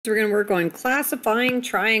We're going to work on classifying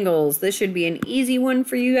triangles. This should be an easy one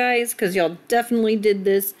for you guys because y'all definitely did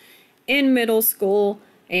this in middle school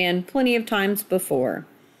and plenty of times before.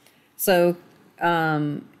 So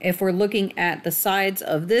if we're looking at the sides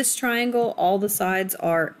of this triangle, all the sides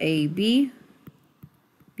are AB,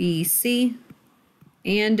 BC,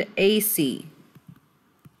 and AC.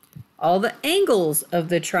 All the angles of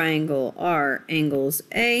the triangle are angles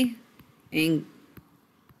A,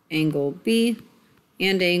 angle B,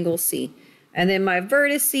 and angle C. And then my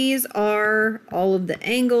vertices are all of the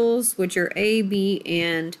angles, which are A, B,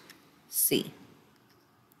 and C.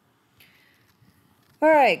 All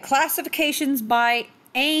right, classifications by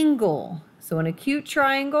angle. So an acute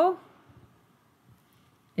triangle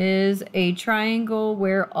is a triangle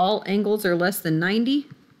where all angles are less than 90.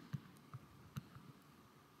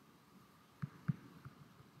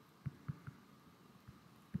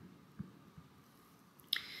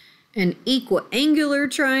 An equiangular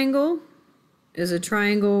triangle is a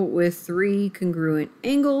triangle with 3 congruent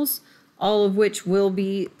angles, all of which will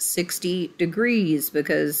be 60 degrees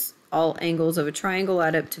because all angles of a triangle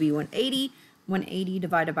add up to be 180. 180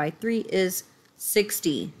 divided by 3 is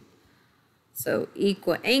 60. So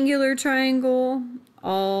equiangular triangle,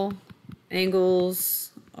 all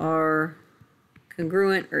angles are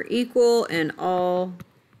congruent or equal, and all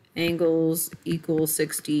angles equal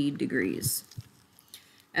 60 degrees.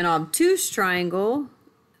 An obtuse triangle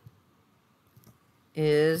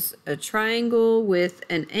is a triangle with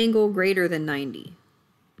an angle greater than 90.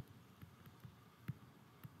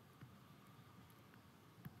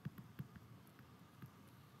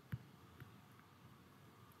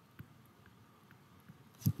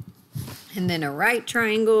 And then a right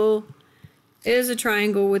triangle is a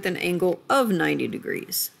triangle with an angle of 90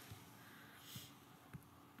 degrees.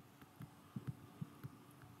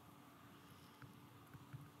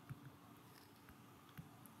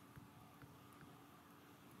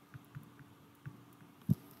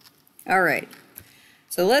 All right,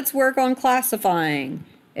 so let's work on classifying.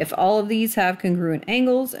 If all of these have congruent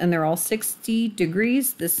angles and they're all 60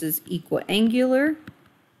 degrees, this is equiangular.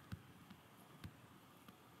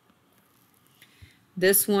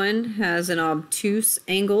 This one has an obtuse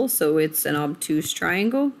angle, so it's an obtuse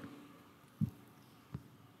triangle.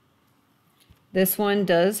 This one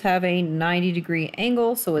does have a 90-degree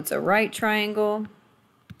angle, so it's a right triangle.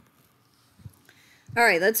 All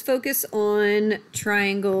right, let's focus on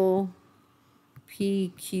triangle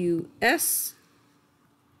PQS.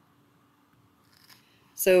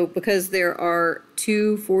 So because there are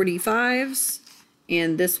two 45s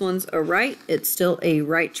and this one's a right, it's still a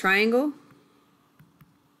right triangle.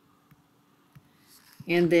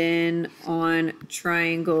 And then on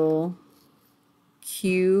triangle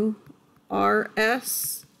QRS,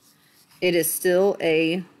 it is still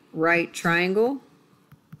a right triangle.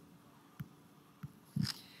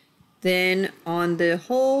 Then on the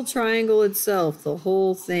whole triangle itself, the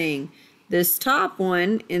whole thing, this top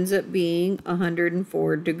one ends up being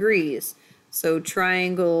 104 degrees. So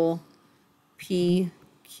triangle PQR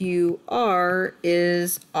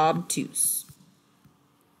is obtuse.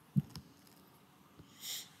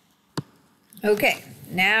 Okay,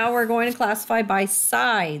 now we're going to classify by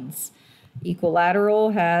sides. Equilateral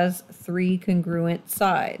has 3 congruent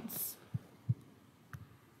sides.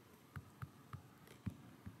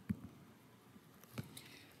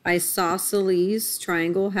 Isosceles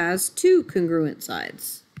triangle has 2 congruent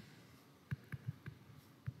sides.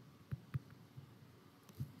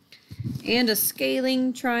 And a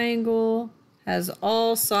scalene triangle has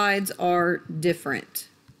all sides are different.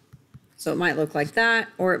 So it might look like that,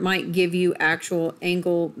 or it might give you actual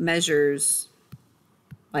angle measures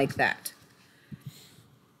like that.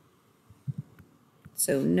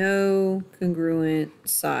 So no congruent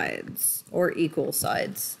sides, or equal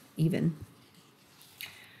sides even.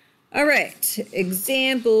 All right,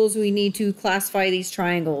 examples. We need to classify these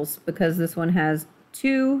triangles because this one has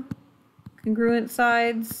 2 congruent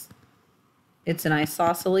sides. It's an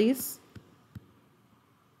isosceles.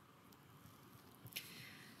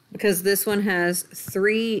 Because this one has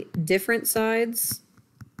 3 different sides,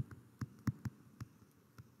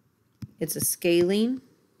 it's a scalene.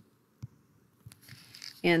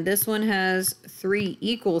 And this one has 3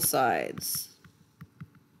 equal sides,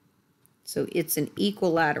 so it's an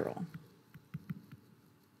equilateral.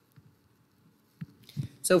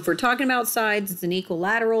 So if we're talking about sides, it's an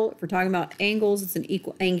equilateral. If we're talking about angles, it's an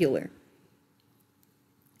equiangular.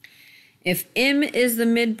 If M is the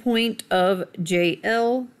midpoint of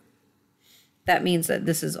JL, that means that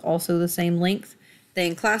this is also the same length.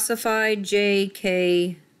 Then classify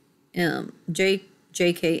JKM.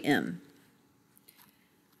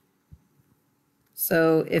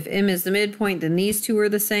 So if M is the midpoint, then these two are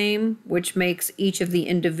the same, which makes each of the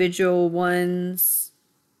individual ones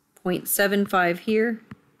 0.75 here,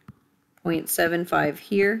 0.75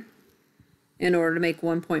 here, in order to make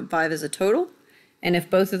 1.5 as a total. And if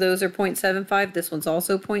both of those are 0.75, this one's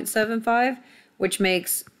also 0.75, which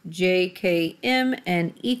makes JKM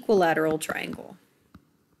an equilateral triangle.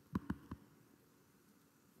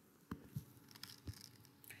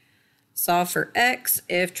 Solve for X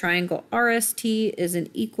if triangle RST is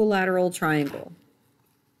an equilateral triangle.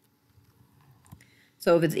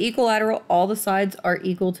 So if it's equilateral, all the sides are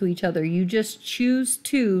equal to each other. You just choose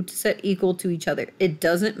two to set equal to each other. It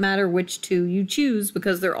doesn't matter which two you choose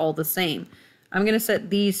because they're all the same. I'm going to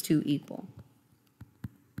set these two equal.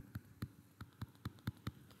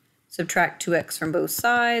 Subtract 2x from both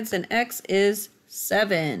sides, and x is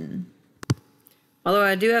 7. Although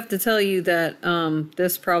I do have to tell you that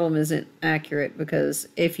this problem isn't accurate, because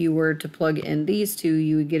if you were to plug in these two,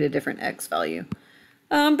 you would get a different x value.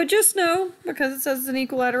 But just know, because it says it's an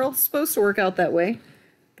equilateral, it's supposed to work out that way,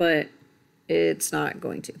 but it's not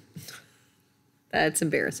going to. That's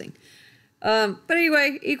embarrassing. But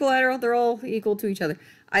anyway, equilateral, they're all equal to each other.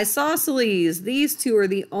 Isosceles, these two are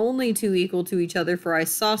the only two equal to each other for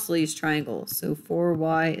isosceles triangles. So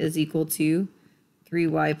 4y is equal to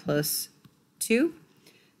 3y plus 2.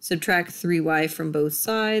 Subtract 3y from both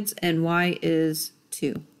sides, and y is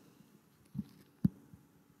 2.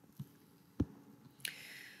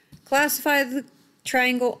 Classify the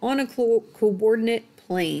triangle on a coordinate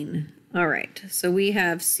plane. All right, so we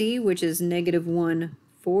have C, which is -1,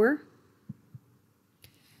 4.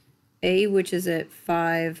 A, which is at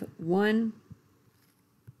 5, 1.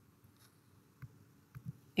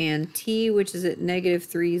 And T, which is at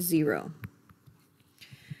 -3, 0.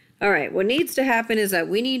 All right, what needs to happen is that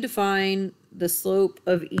we need to find the slope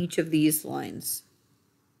of each of these lines.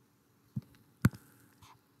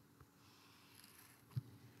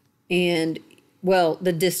 And, well,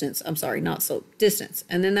 the distance, I'm sorry, not slope, distance.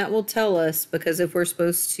 And then that will tell us, because if we're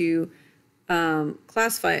supposed to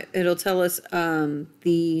classify it, it'll tell us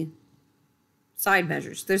the side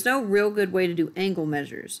measures. There's no real good way to do angle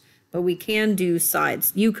measures, but we can do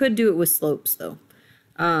sides. You could do it with slopes, though,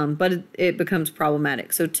 but it becomes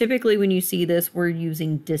problematic. So typically when you see this, we're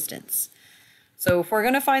using distance. So if we're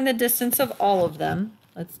going to find the distance of all of them,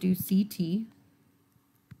 let's do CT.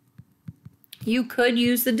 You could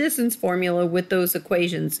use the distance formula with those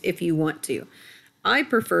equations if you want to. I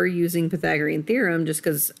prefer using Pythagorean theorem just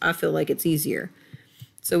because I feel like it's easier.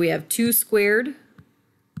 So we have 2 squared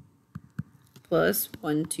plus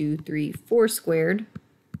 1, 2, 3, 4 squared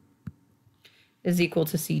is equal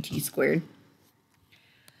to CT squared.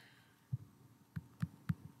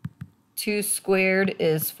 2 squared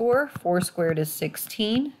is 4. 4 squared is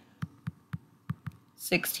 16.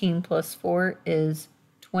 16 plus 4 is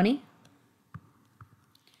 20.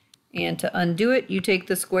 And to undo it, you take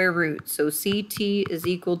the square root. So CT is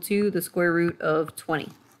equal to the square root of 20.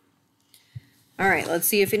 All right, let's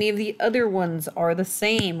see if any of the other ones are the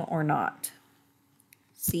same or not.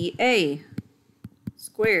 CA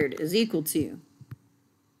squared is equal to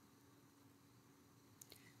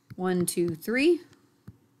 1, 2, 3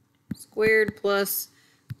 squared plus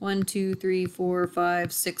 1, 2, 3, 4,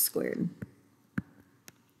 5, 6 squared.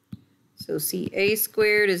 So CA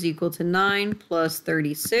squared is equal to 9 plus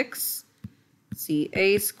 36.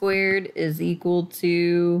 CA squared is equal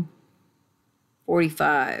to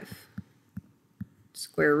 45.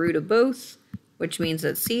 Square root of both, which means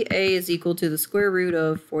that CA is equal to the square root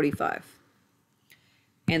of 45.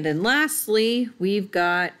 And then lastly, we've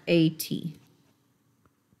got AT.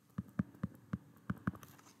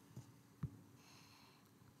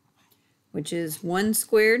 Which is 1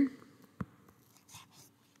 squared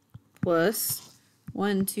plus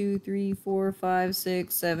 1, 2, 3, 4, 5,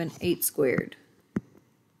 6, 7, 8 squared.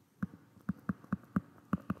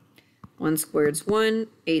 1 squared is 1,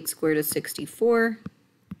 8 squared is 64.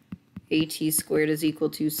 AT squared is equal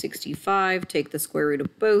to 65. Take the square root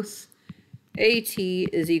of both. AT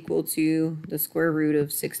is equal to the square root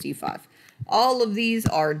of 65. All of these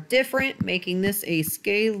are different, making this a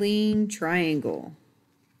scalene triangle.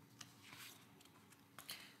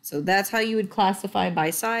 So that's how you would classify by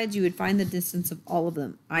sides. You would find the distance of all of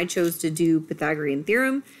them. I chose to do Pythagorean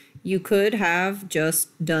theorem. You could have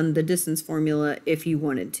just done the distance formula if you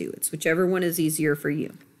wanted to. It's whichever one is easier for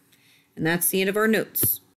you. And that's the end of our notes.